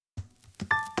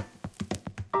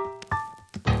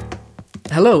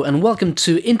Hello and welcome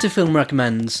to Interfilm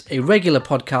Recommends, a regular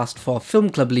podcast for film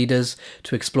club leaders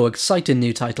to explore exciting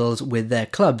new titles with their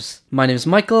clubs. My name is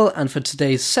Michael, and for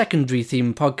today's secondary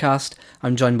theme podcast,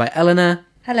 I'm joined by Eleanor.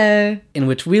 Hello. In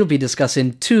which we'll be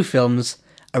discussing two films,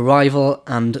 Arrival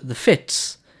and The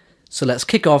Fits. So let's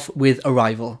kick off with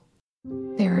Arrival.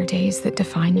 There are days that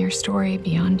define your story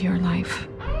beyond your life,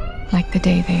 like the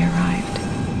day they arrived.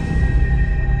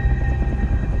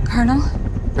 Colonel?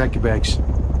 Pack your bags.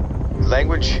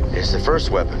 Language is the first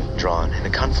weapon drawn in a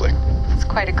conflict. It's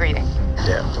quite a greeting.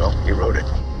 Yeah, well, you wrote it.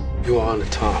 You are on the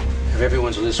top of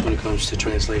everyone's list when it comes to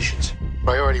translations.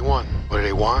 Priority one. What do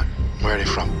they want? Where are they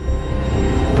from?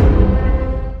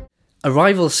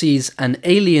 Arrival sees an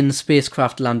alien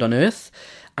spacecraft land on Earth,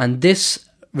 and this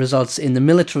results in the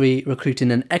military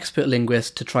recruiting an expert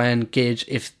linguist to try and gauge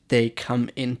if they come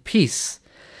in peace.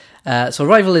 So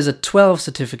Arrival is a 12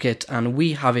 certificate, and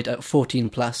we have it at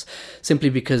 14 plus, simply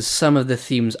because some of the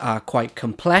themes are quite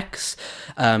complex.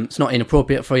 It's not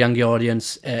inappropriate for a younger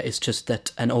audience, it's just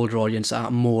that an older audience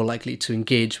are more likely to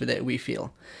engage with it, we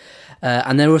feel.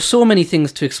 And there are so many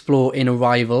things to explore in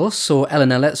Arrival, so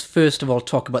Eleanor, let's first of all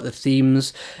talk about the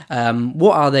themes.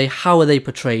 What are they, how are they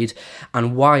portrayed,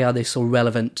 and why are they so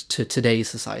relevant to today's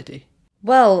society?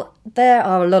 Well, there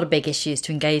are a lot of big issues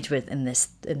to engage with in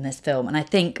this film, and I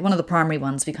think one of the primary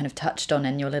ones we kind of touched on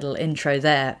in your little intro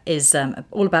there is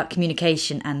all about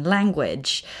communication and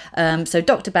language. So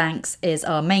Dr. Banks is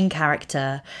our main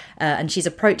character, and she's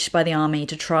approached by the army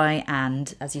to try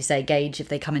and, as you say, gauge if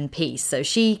they come in peace. So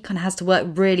she kind of has to work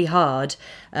really hard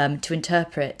to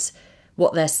interpret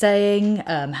what they're saying,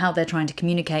 how they're trying to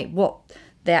communicate, what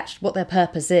their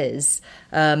purpose is,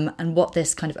 and what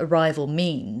this kind of arrival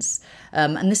means.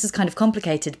 And this is kind of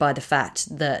complicated by the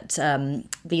fact that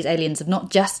these aliens have not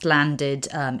just landed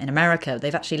in America,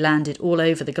 they've actually landed all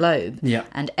over the globe. Yeah.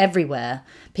 And everywhere,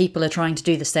 people are trying to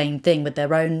do the same thing with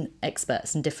their own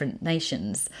experts in different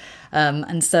nations.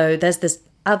 And so there's this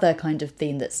other kind of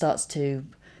theme that starts to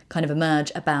kind of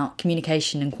emerge about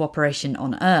communication and cooperation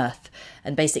on Earth,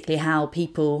 and basically how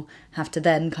people have to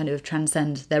then kind of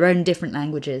transcend their own different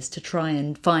languages to try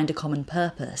and find a common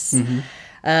purpose. Mm-hmm.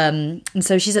 And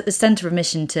so she's at the centre of a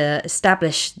mission to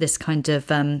establish this kind of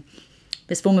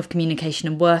this form of communication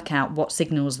and work out what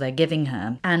signals they're giving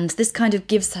her. And this kind of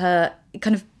gives her, it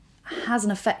kind of has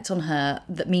an effect on her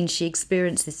that means she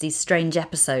experiences these strange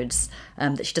episodes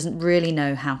that she doesn't really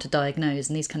know how to diagnose,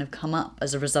 and these kind of come up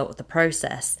as a result of the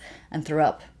process and throw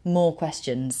up more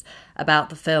questions about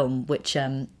the film, which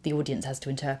the audience has to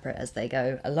interpret as they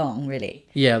go along, really.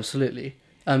 Yeah, absolutely.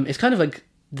 It's kind of like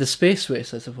the space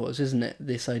race, I suppose, isn't it?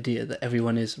 This idea that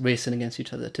everyone is racing against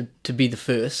each other to be the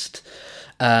first,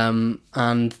 and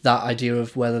that idea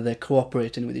of whether they're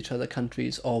cooperating with each other,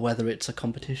 countries, or whether it's a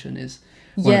competition is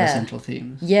one of the central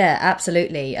themes. Yeah,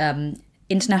 absolutely.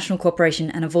 International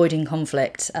cooperation and avoiding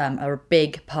conflict are a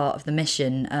big part of the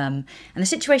mission. And the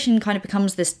situation kind of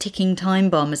becomes this ticking time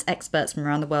bomb as experts from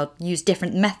around the world use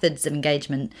different methods of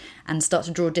engagement and start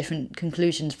to draw different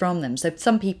conclusions from them. So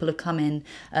some people have come in.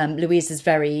 Louise is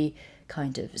very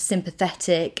kind of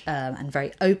sympathetic and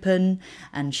very open,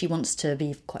 and she wants to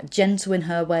be quite gentle in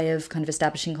her way of kind of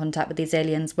establishing contact with these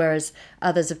aliens, whereas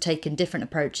others have taken different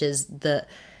approaches that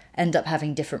end up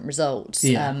having different results.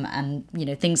 And you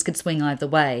know, things could swing either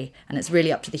way, and it's really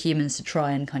up to the humans to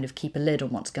try and kind of keep a lid on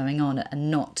what's going on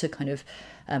and not to kind of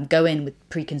go in with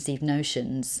preconceived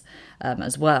notions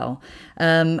as well.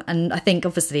 And I think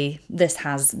obviously this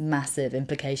has massive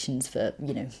implications for,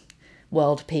 you know,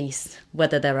 world peace,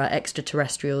 whether there are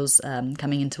extraterrestrials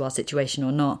coming into our situation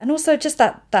or not. And also just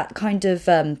that kind of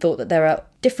thought that there are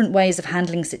different ways of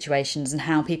handling situations and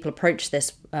how people approach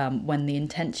this when the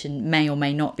intention may or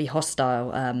may not be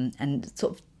hostile, and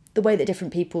sort of the way that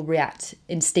different people react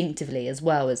instinctively as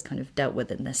well is kind of dealt with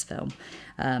in this film.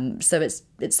 So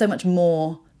it's so much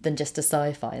more than just a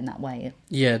sci-fi in that way.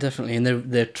 Yeah, definitely. And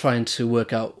they're trying to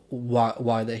work out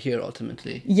why they're here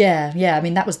ultimately. Yeah. I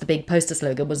mean, that was the big poster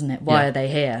slogan, wasn't it? Why are they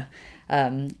here?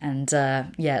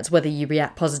 It's whether you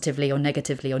react positively or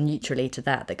negatively or neutrally to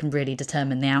that can really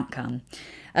determine the outcome.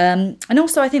 And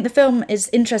also, I think the film is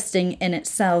interesting in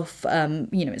itself.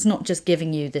 It's not just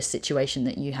giving you this situation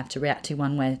that you have to react to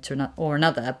one way or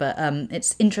another, but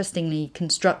it's interestingly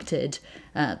constructed.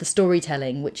 The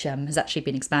storytelling, which has actually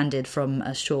been expanded from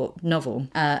a short novel,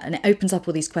 and it opens up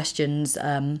all these questions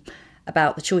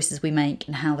about the choices we make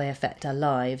and how they affect our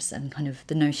lives, and kind of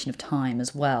the notion of time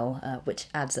as well, which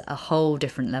adds a whole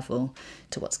different level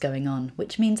to what's going on,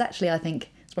 which means actually I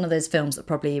think It's one of those films that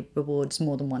probably rewards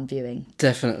more than one viewing.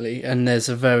 Definitely, and there's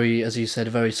a very, as you said, a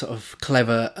very sort of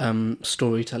clever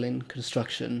storytelling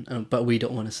construction, but we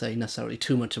don't want to say necessarily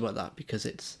too much about that because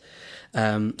it's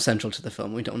central to the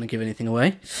film. We don't want to give anything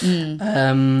away.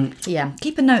 Yeah,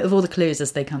 keep a note of all the clues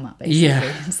as they come up, basically,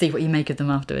 and see what you make of them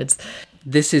afterwards.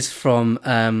 This is from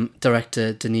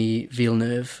director Denis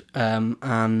Villeneuve,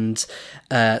 and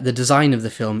the design of the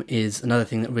film is another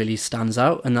thing that really stands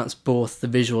out, and that's both the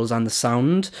visuals and the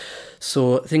sound.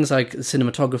 So things like the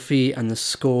cinematography and the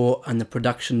score and the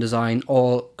production design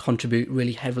all contribute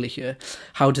really heavily here.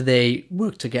 How do they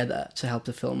work together to help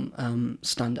the film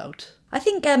stand out? I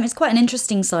think it's quite an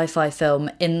interesting sci-fi film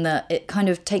in that it kind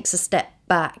of takes a step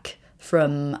back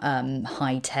from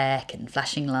high tech and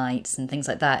flashing lights and things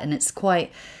like that, and it's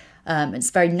quite it's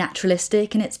very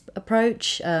naturalistic in its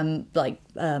approach.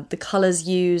 The colours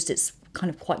used, it's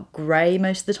kind of quite grey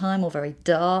most of the time, or very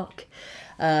dark.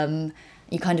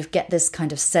 You kind of get this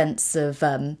kind of sense of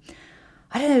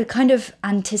kind of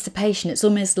anticipation. It's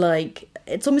almost like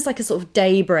a sort of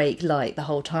daybreak light the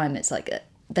whole time. It's like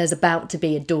there's about to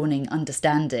be a dawning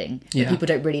understanding. Yeah. People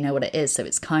don't really know what it is, so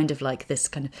it's kind of like this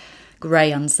kind of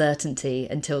grey uncertainty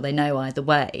until they know either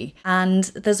way. And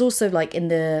there's also, like, in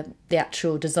the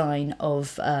actual design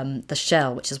of the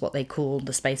shell, which is what they call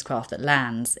the spacecraft that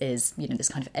lands, is, you know, this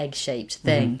kind of egg-shaped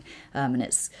thing, and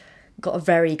it's got a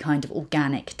very kind of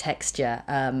organic texture,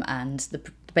 and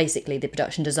basically the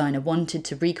production designer wanted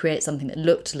to recreate something that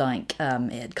looked like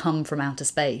it had come from outer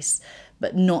space,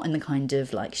 but not in the kind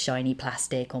of like shiny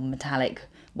plastic or metallic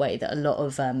way that a lot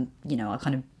of our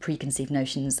kind of preconceived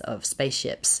notions of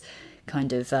spaceships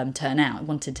kind of turn out. It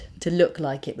wanted to look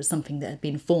like it was something that had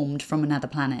been formed from another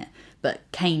planet but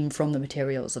came from the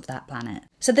materials of that planet.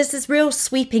 So there's this real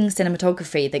sweeping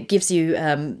cinematography that gives you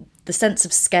the sense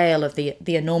of scale of the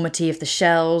enormity of the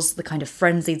shells, the kind of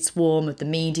frenzied swarm of the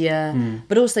media,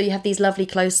 but also you have these lovely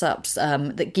close-ups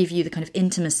that give you the kind of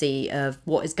intimacy of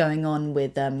what is going on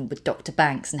with Dr.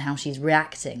 Banks and how she's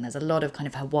reacting. There's a lot of kind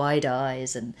of her wide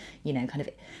eyes and, you know, kind of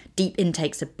deep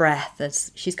intakes of breath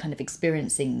as she's kind of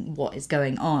experiencing what is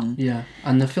going on. Yeah,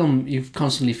 and the film, you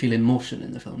constantly feel in motion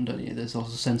in the film, don't you? There's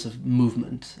also a sense of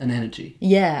movement and energy.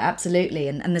 Yeah, absolutely.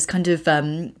 And there's kind of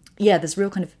there's real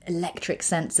kind of electric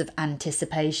sense of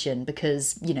anticipation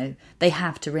because, you know, they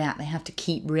have to react, they have to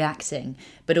keep reacting,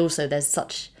 but also there's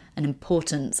such an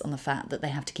importance on the fact that they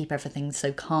have to keep everything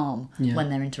so calm when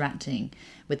they're interacting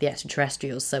with the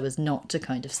extraterrestrials so as not to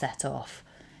kind of set off,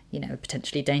 you know, a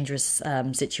potentially dangerous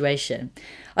situation.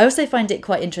 I also find it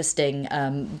quite interesting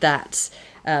that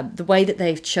the way that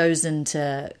they've chosen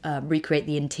to recreate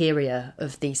the interior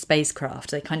of the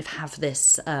spacecraft, they kind of have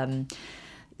this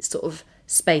sort of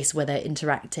space where they're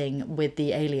interacting with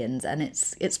the aliens, and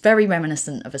it's very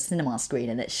reminiscent of a cinema screen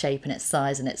in its shape and its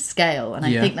size and its scale, and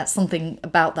I think that's something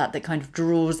about that kind of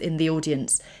draws in the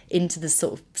audience into this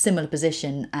sort of similar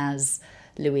position as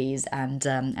Louise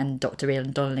and Dr.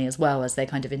 Ian Donnelly as well, as they're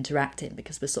kind of interacting,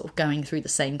 because we're sort of going through the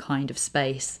same kind of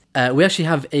space. We actually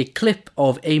have a clip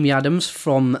of Amy Adams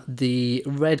from the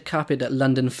red carpet at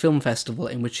London Film Festival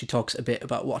in which she talks a bit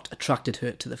about what attracted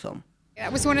her to the film.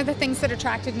 That was one of the things that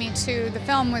attracted me to the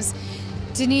film, was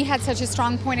Denis had such a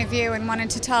strong point of view and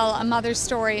wanted to tell a mother's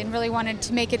story and really wanted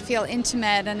to make it feel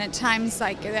intimate and at times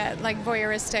like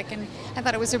voyeuristic, and I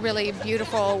thought it was a really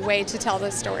beautiful way to tell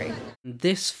this story.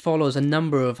 This follows a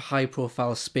number of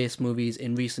high-profile space movies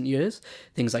in recent years,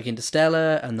 things like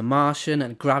Interstellar and The Martian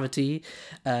and Gravity,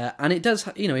 and it does,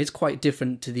 you know, it's quite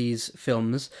different to these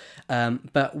films.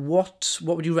 But what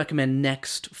would you recommend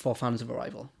next for fans of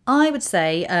Arrival? I would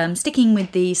say, sticking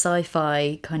with the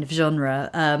sci-fi kind of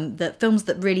genre, that films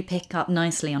that really pick up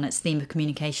nicely on its theme of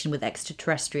communication with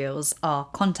extraterrestrials are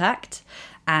Contact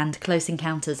and Close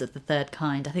Encounters of the Third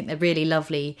Kind. I think they're really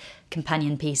lovely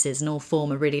companion pieces and all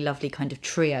form a really lovely kind of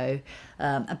trio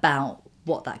about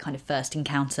what that kind of first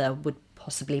encounter would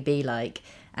possibly be like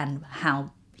and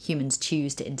how humans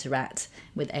choose to interact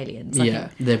with aliens. I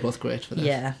think they're both great for this.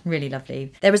 Yeah, really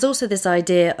lovely. There is also this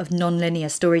idea of non-linear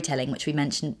storytelling, which we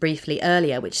mentioned briefly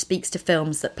earlier, which speaks to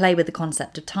films that play with the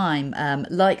concept of time,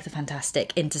 like the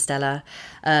fantastic Interstellar,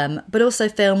 but also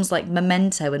films like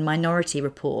Memento and Minority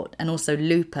Report, and also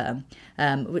Looper,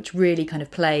 which really kind of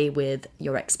play with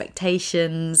your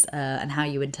expectations and how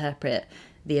you interpret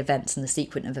the events and the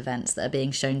sequence of events that are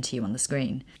being shown to you on the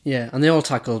screen. Yeah, and they all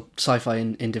tackle sci-fi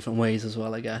in different ways as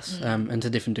well, I guess, and to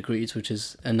different degrees, which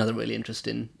is another really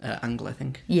interesting angle, I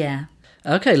think. Yeah.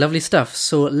 Okay, lovely stuff.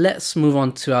 So let's move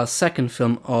on to our second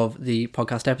film of the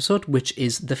podcast episode, which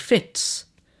is The Fits.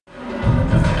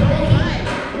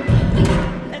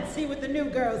 Let's see what the new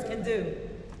girls can do.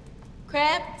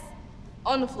 Crabs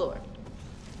on the floor.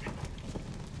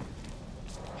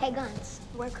 Hey, Guns,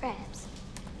 we're crabs.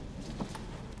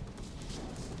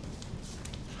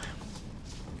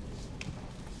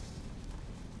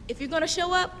 If you're gonna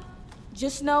show up,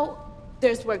 just know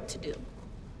there's work to do.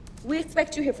 We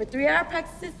expect you here for 3-hour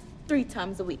practices 3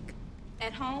 times a week.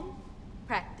 At home,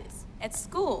 practice. At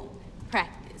school,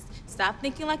 practice. Stop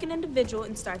thinking like an individual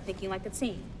and start thinking like a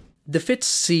team. The Fitz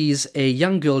sees a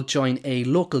young girl join a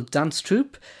local dance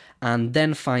troupe and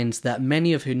then finds that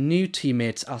many of her new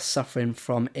teammates are suffering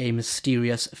from a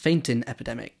mysterious fainting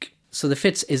epidemic. So the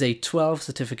Fitz is a 12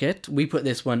 certificate. We put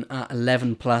this one at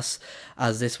 11 plus,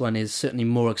 as this one is certainly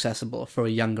more accessible for a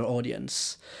younger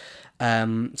audience.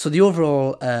 So the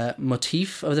overall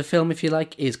motif of the film, if you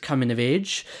like, is coming of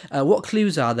age. What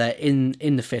clues are there in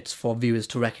the Fitz for viewers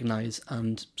to recognise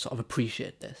and sort of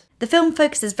appreciate this? The film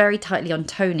focuses very tightly on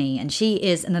Tony, and she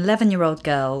is an 11-year-old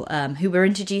girl who we're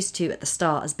introduced to at the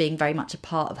start as being very much a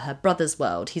part of her brother's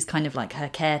world. He's kind of like her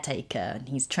caretaker, and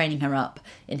he's training her up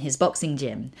in his boxing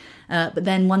gym. But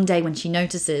then one day when she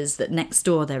notices that next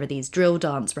door there are these drill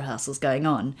dance rehearsals going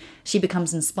on, she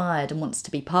becomes inspired and wants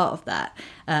to be part of that.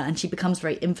 And she becomes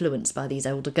very influenced by these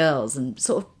older girls and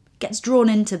sort of gets drawn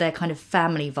into their kind of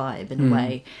family vibe in a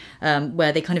way,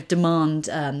 where they kind of demand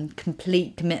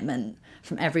complete commitment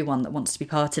from everyone that wants to be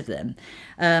part of them.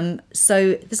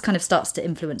 So this kind of starts to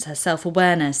influence her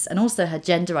self-awareness and also her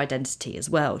gender identity as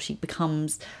well. She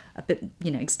becomes a bit,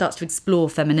 starts to explore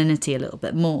femininity a little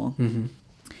bit more. Mm-hmm.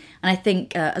 And I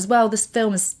think as well, this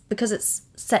film is, because it's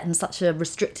set in such a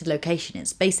restricted location,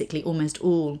 it's basically almost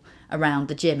all around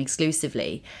the gym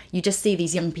exclusively. You just see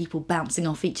these young people bouncing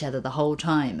off each other the whole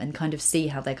time and kind of see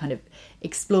how they're kind of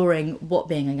exploring what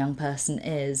being a young person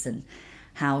is and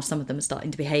how some of them are starting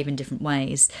to behave in different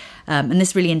ways. And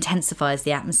this really intensifies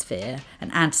the atmosphere and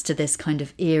adds to this kind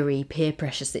of eerie peer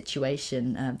pressure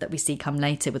situation that we see come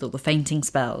later with all the fainting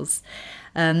spells.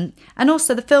 And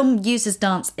also the film uses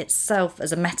dance itself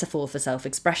as a metaphor for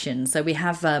self-expression. So we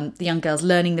have the young girls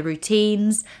learning the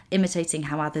routines, imitating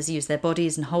how others use their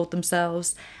bodies and hold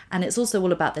themselves. And it's also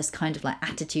all about this kind of like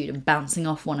attitude and bouncing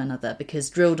off one another, because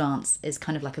drill dance is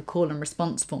kind of like a call and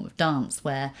response form of dance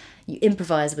where you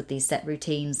improvise with these set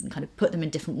routines and kind of put them in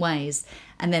different ways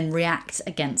and then react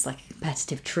against like a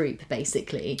competitive troupe,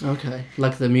 basically. Okay,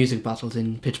 like the music battles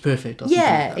in Pitch Perfect or something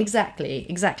Yeah, like that.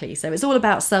 exactly. So it's all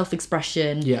about self-expression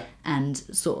and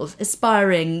sort of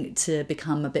aspiring to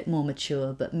become a bit more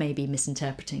mature, but maybe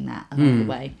misinterpreting that along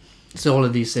the way. So all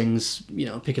of these things,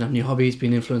 picking up new hobbies,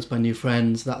 being influenced by new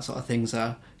friends, that sort of things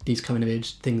are these coming of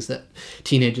age things that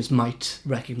teenagers might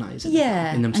recognise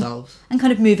in themselves. And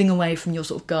kind of moving away from your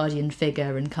sort of guardian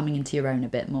figure and coming into your own a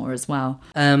bit more as well.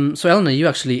 So Eleanor, you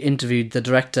actually interviewed the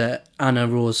director Anna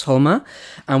Rose Holmer,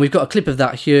 and we've got a clip of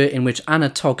that here in which Anna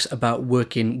talks about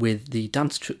working with the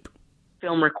dance troupe.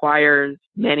 Film requires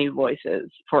many voices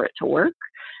for it to work,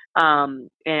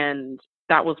 and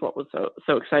that was what was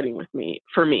so exciting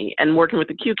for me. And working with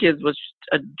the Q Kids was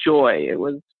just a joy. It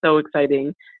was so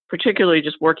exciting, particularly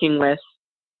just working with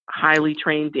highly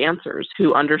trained dancers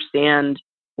who understand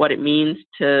what it means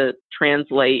to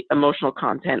translate emotional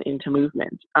content into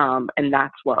movement. And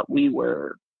that's what we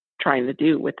were trying to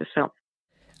do with the film.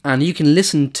 And you can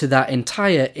listen to that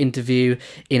entire interview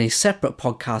in a separate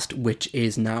podcast, which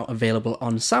is now available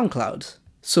on SoundCloud.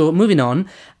 So moving on,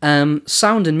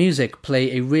 sound and music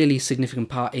play a really significant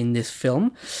part in this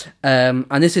film. And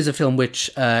this is a film which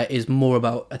is more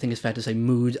about, I think it's fair to say,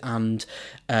 mood and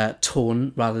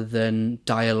tone rather than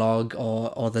dialogue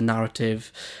or the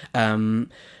narrative.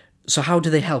 So how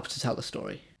do they help to tell the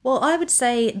story? Well, I would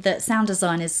say that sound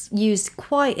design is used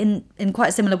in quite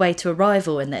a similar way to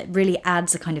Arrival, in that it really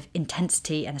adds a kind of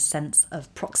intensity and a sense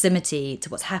of proximity to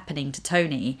what's happening to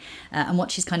Tony and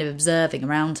what she's kind of observing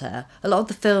around her. A lot of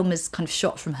the film is kind of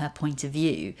shot from her point of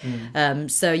view.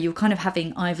 So you're kind of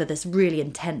having either this really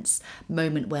intense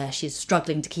moment where she's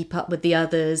struggling to keep up with the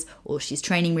others, or she's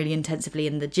training really intensively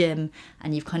in the gym,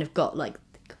 and you've kind of got like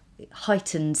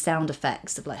heightened sound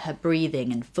effects of like her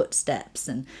breathing and footsteps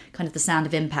and kind of the sound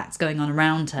of impacts going on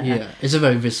around her. Yeah, it's a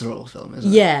very visceral film, isn't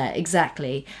it? Yeah,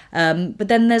 exactly. But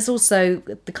then there's also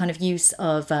the kind of use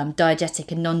of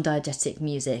diegetic and non-diegetic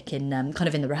music in kind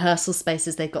of in the rehearsal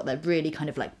spaces. They've got that really kind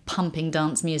of like pumping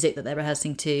dance music that they're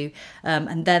rehearsing to.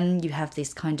 And then you have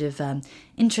this kind of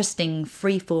interesting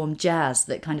freeform jazz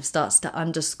that kind of starts to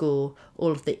underscore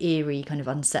all of the eerie kind of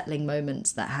unsettling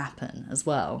moments that happen as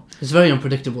well. It's very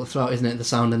unpredictable throughout, isn't it? The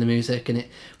sound and the music, and it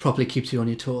properly keeps you on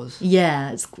your toes.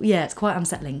 It's quite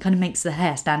unsettling. Kind of makes the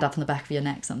hair stand up on the back of your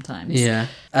neck sometimes. Yeah.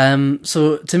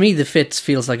 So to me, The Fits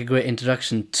feels like a great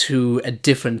introduction to a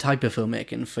different type of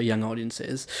filmmaking for young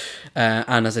audiences,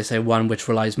 and as I say, one which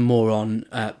relies more on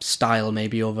style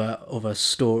maybe over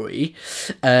story.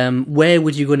 Where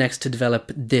would you go next to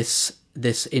develop this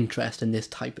interest in this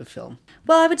type of film?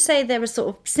 Well, I would say there are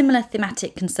sort of similar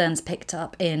thematic concerns picked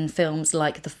up in films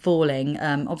like The Falling.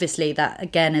 Obviously, that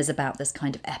again is about this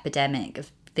kind of epidemic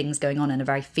of things going on in a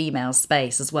very female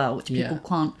space as well, which people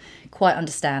can't quite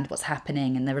understand what's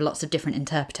happening, and there are lots of different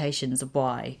interpretations of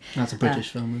why. That's a British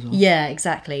film as well. Yeah,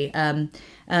 exactly.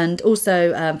 And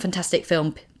also fantastic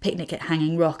film Picnic at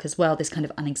Hanging Rock as well, this kind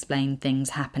of unexplained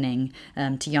things happening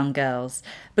to young girls.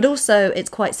 But also it's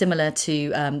quite similar to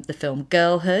the film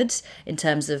Girlhood in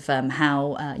terms of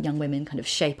how young women kind of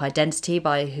shape identity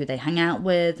by who they hang out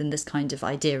with, and this kind of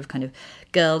idea of kind of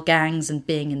girl gangs and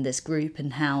being in this group,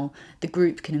 and how the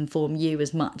group can inform you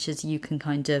as much as you can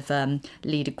kind of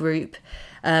lead a group.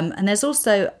 And there's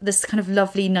also this kind of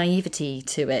lovely naivety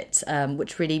to it,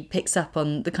 which really picks up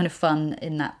on the kind of fun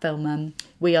in that film,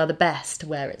 We Are the Best,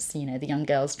 where it's, the young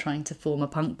girls trying to form a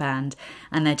punk band,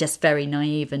 and they're just very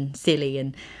naive and silly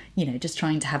and, just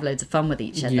trying to have loads of fun with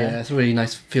each other. Yeah, it's a really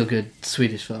nice, feel-good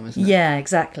Swedish film, isn't it? Yeah,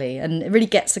 exactly. And it really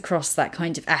gets across that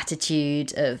kind of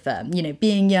attitude of,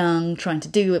 being young, trying to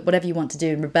do whatever you want to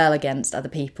do and rebel against other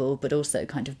people, but also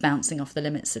kind of bouncing off the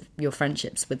limits of your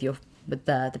friendships with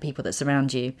the people that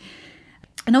surround you.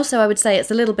 And also I would say it's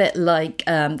a little bit like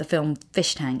the film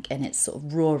Fish Tank in its sort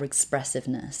of raw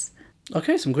expressiveness.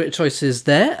 Okay, some great choices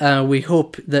there. We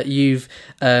hope that you've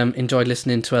enjoyed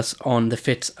listening to us on The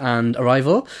Fit and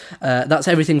Arrival. That's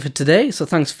everything for today, so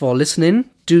thanks for listening.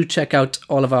 Do check out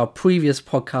all of our previous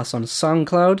podcasts on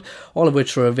SoundCloud, all of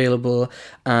which are available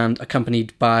and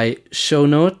accompanied by show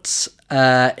notes.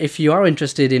 If you are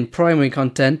interested in primary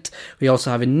content, we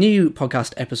also have a new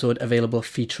podcast episode available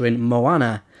featuring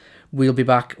Moana. We'll be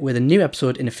back with a new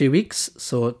episode in a few weeks,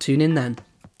 so tune in then.